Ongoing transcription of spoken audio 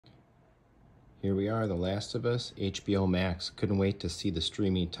Here we are, The Last of Us, HBO Max. Couldn't wait to see the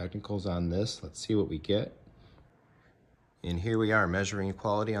streaming technicals on this. Let's see what we get. And here we are measuring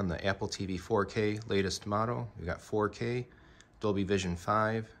quality on the Apple TV 4K latest model. We got 4K, Dolby Vision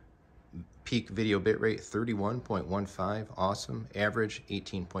 5, peak video bitrate 31.15, awesome. Average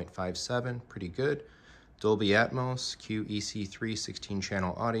 18.57, pretty good. Dolby Atmos, QEC3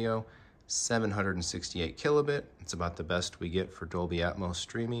 16-channel audio, 768 kilobit. It's about the best we get for Dolby Atmos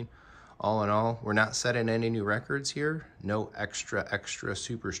streaming. All in all, we're not setting any new records here. No extra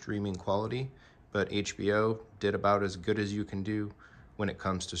super streaming quality, but HBO did about as good as you can do when it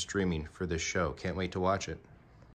comes to streaming for this show. Can't wait to watch it.